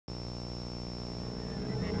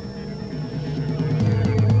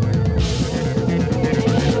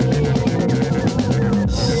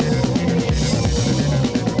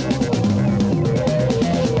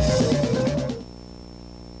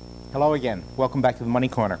Hello again. Welcome back to the Money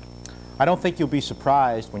Corner. I don't think you'll be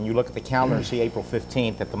surprised when you look at the calendar and see April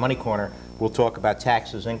 15th that the Money Corner will talk about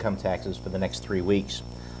taxes, income taxes, for the next 3 weeks.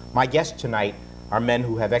 My guests tonight are men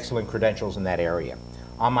who have excellent credentials in that area.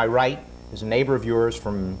 On my right is a neighbor of yours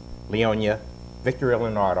from Leonia, Victor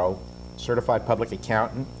Illonardo, certified public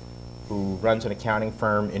accountant who runs an accounting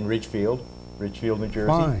firm in Ridgefield, New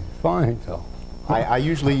Jersey. Fine, Phil. I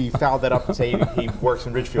usually foul that up and say he works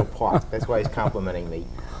in Ridgefield Park. That's why he's complimenting me.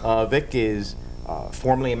 Vic is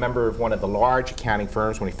formerly a member of one of the large accounting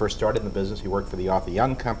firms. When he first started in the business, he worked for the Arthur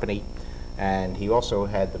Young Company, and he also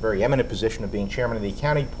had the very eminent position of being chairman of the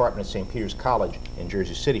accounting department at St. Peter's College in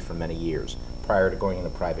Jersey City for many years, prior to going into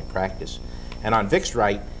private practice. And on Vic's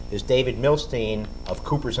right is David Millstein of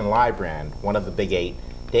Coopers & Lybrand, one of the big 8.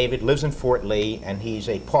 David lives in Fort Lee, and he's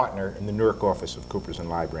a partner in the Newark office of Coopers &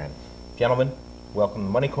 Lybrand. Gentlemen, welcome to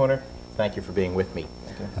the Money Corner. Thank you for being with me.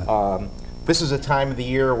 This is a time of the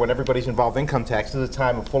year when everybody's involved in income tax. This is a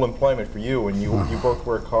time of full employment for you, and you both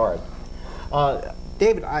work hard.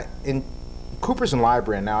 David, in Coopers &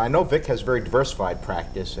 Lybrand, now I know Vic has very diversified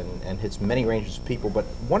practice and hits many ranges of people, but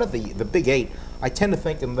one of the big 8, I tend to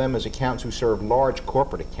think of them as accountants who serve large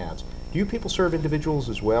corporate accounts. Do you people serve individuals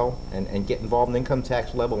as well and get involved in income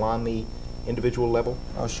tax level on the individual level?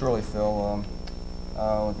 Oh, surely, Phil.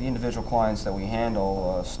 The individual clients that we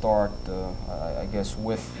handle start, I guess,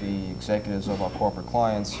 with the executives of our corporate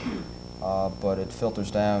clients, but it filters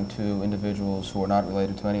down to individuals who are not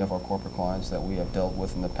related to any of our corporate clients that we have dealt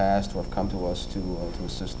with in the past or have come to us to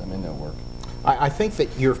assist them in their work. I think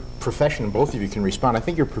that your profession, and both of you can respond, I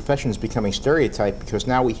think your profession is becoming stereotyped because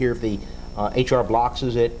now we hear of the HR blocks,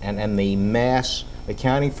 is it, and the mass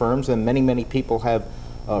accounting firms, and many people have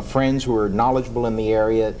friends who are knowledgeable in the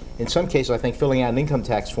area. In some cases, I think filling out an income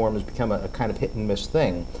tax form has become a kind of hit and miss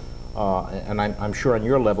thing. And I'm sure on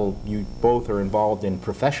your level, you both are involved in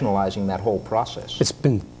professionalizing that whole process. It's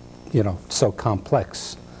been, so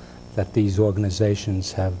complex that these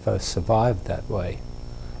organizations have survived that way.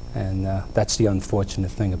 And that's the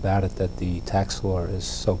unfortunate thing about it, that the tax law is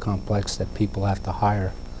so complex that people have to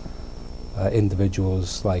hire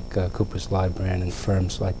individuals like Coopers & Lybrand and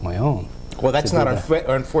firms like my own. Well, that's not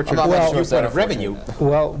unfortunate. Well, you said of revenue.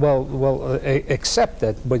 Well, except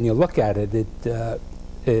that when you look at it,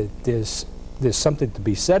 there's something to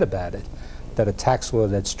be said about it, that a tax law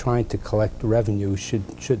that's trying to collect revenue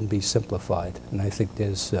shouldn't be simplified, and I think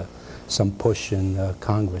there's some push in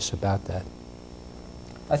Congress about that.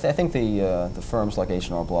 I think the firms like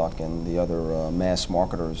H&R Block and the other mass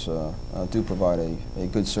marketers do provide a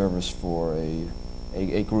good service for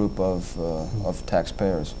a group of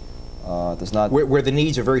taxpayers. Does not where the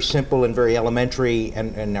needs are very simple and very elementary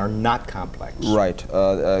and are not complex. Right.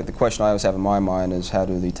 The question I always have in my mind is, how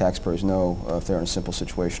do the taxpayers know if they're in a simple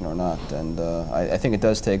situation or not? And I think it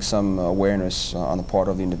does take some awareness on the part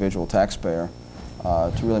of the individual taxpayer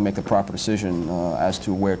to really make the proper decision as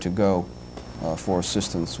to where to go for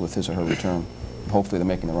assistance with his or her return. Hopefully they're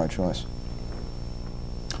making the right choice.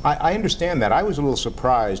 I understand that. I was a little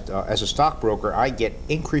surprised. As a stockbroker, I get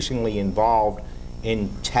increasingly involved in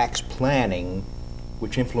tax planning,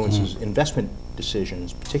 which influences investment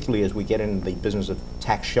decisions, particularly as we get into the business of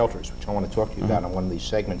tax shelters, which I want to talk to you about on one of these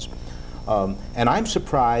segments. And I'm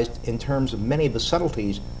surprised in terms of many of the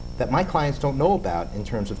subtleties that my clients don't know about in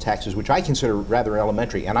terms of taxes, which I consider rather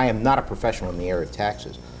elementary, and I am not a professional in the area of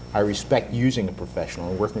taxes. I respect using a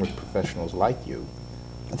professional and working with professionals like you.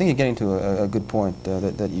 I think you're getting to a good point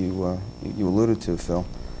that you alluded to, Phil.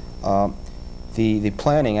 The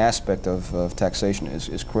planning aspect of taxation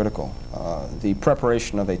is critical. The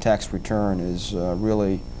preparation of a tax return is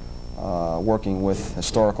really working with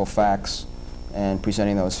historical facts and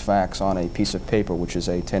presenting those facts on a piece of paper, which is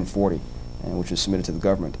a 1040, and which is submitted to the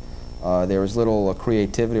government. There is little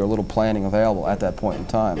creativity or little planning available at that point in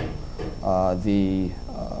time.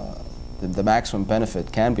 The maximum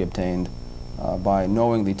benefit can be obtained by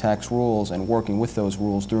knowing the tax rules and working with those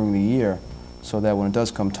rules during the year, so that when it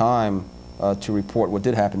does come time to report what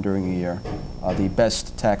did happen during the year, the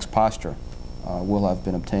best tax posture will have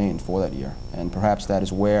been obtained for that year. And perhaps that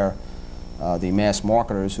is where the mass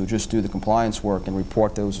marketers who just do the compliance work and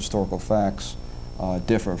report those historical facts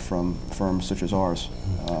differ from firms such as ours.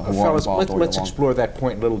 Fellas, let's explore that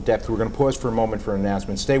point in a little depth. We're going to pause for a moment for an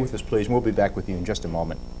announcement. Stay with us, please, and we'll be back with you in just a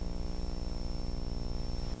moment.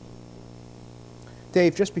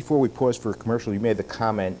 Dave, just before we pause for a commercial, you made the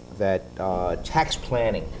comment that tax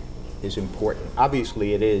planning is important.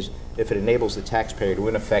 Obviously it is if it enables the taxpayer to,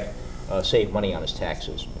 in effect, save money on his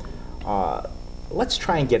taxes. Let's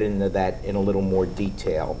try and get into that in a little more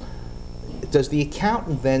detail. Does the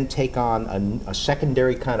accountant then take on a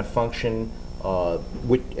secondary kind of function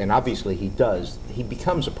and obviously he does, he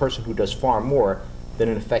becomes a person who does far more than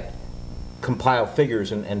in effect compile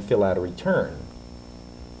figures and fill out a return.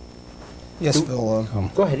 Yes, Phil.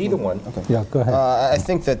 Go ahead, either one. Okay. Yeah, go ahead. I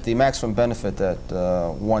think that the maximum benefit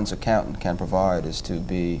that one's accountant can provide is to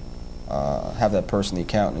have that person, the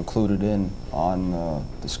accountant, included in on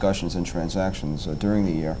discussions and transactions during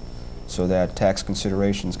the year, so that tax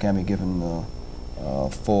considerations can be given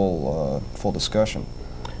full discussion.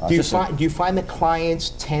 Do you find that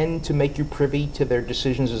clients tend to make you privy to their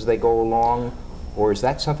decisions as they go along, or is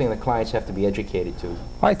that something that clients have to be educated to?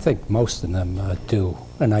 I think most of them do,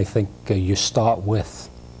 and I think you start with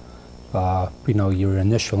your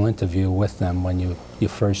initial interview with them when you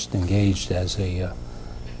first engaged as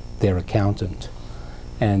their accountant,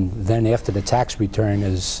 and then after the tax return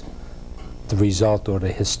is the result or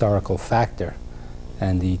the historical factor,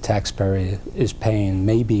 and the taxpayer is paying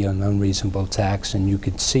maybe an unreasonable tax, and you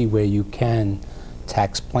can see where you can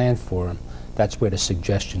tax plan for them. That's where the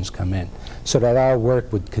suggestions come in. So that our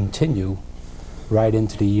work would continue right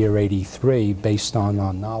into the year 83 based on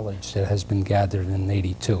our knowledge that has been gathered in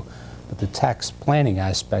 82. But the tax planning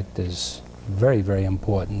aspect is very, very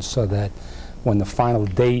important, so that when the final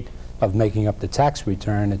date of making up the tax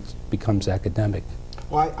return, it becomes academic.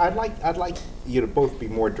 Well, I'd like you to both be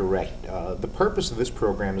more direct. The purpose of this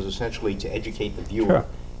program is essentially to educate the viewer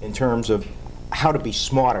in terms of how to be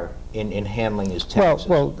smarter in handling his taxes.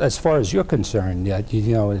 Well, as far as you're concerned,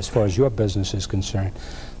 as far as your business is concerned,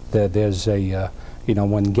 there's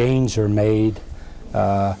when gains are made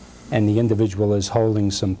and the individual is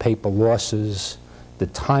holding some paper losses, the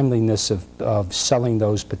timeliness of selling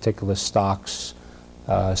those particular stocks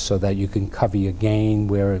so that you can cover your gain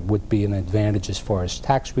where it would be an advantage as far as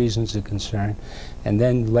tax reasons are concerned, and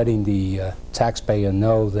then letting the taxpayer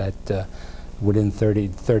know that within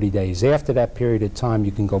 30 days after that period of time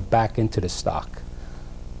you can go back into the stock.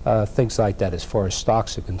 Things like that as far as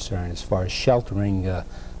stocks are concerned. As far as sheltering,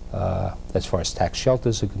 as far as tax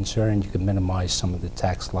shelters are concerned, you can minimize some of the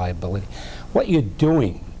tax liability. What you're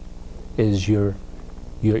doing is you're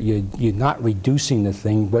not reducing the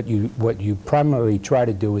thing. What you primarily try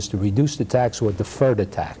to do is to reduce the tax or defer the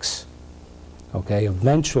tax. Okay,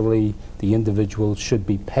 eventually the individual should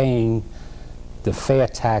be paying the fair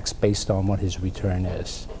tax based on what his return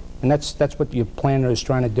is, and that's what your planner is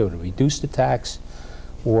trying to do: to reduce the tax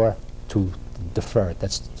or to defer it.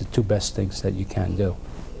 That's the two best things that you can do.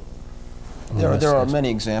 There are many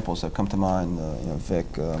examples that come to mind, Vic.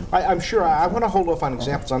 I'm sure. I want to hold off on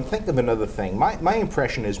examples. I'm thinking of another thing. My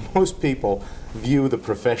impression is most people view the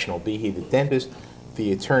professional, be he the dentist,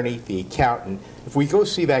 the attorney, the accountant. If we go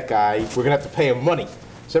see that guy, we're going to have to pay him money.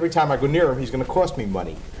 So every time I go near him, he's going to cost me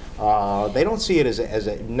money. They don't see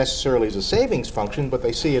it necessarily as a savings function, but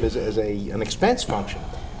they see it as an expense function.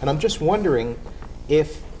 And I'm just wondering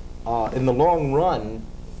if, in the long run,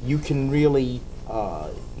 you can really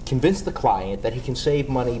convince the client that he can save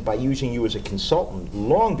money by using you as a consultant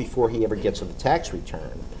long before he ever gets to the tax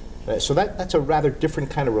return. So that's a rather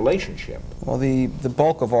different kind of relationship. Well, the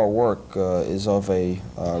bulk of our work is of a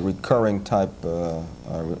recurring type,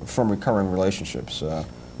 from recurring relationships.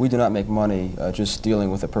 We do not make money just dealing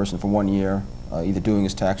with a person for 1 year, either doing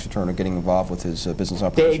his tax return or getting involved with his business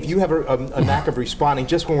operations. Dave, you have a knack of responding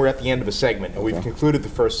just when we're at the end of a segment, and we've concluded the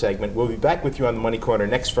first segment. We'll be back with you on the Money Corner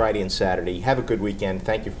next Friday and Saturday. Have a good weekend.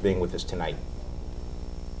 Thank you for being with us tonight.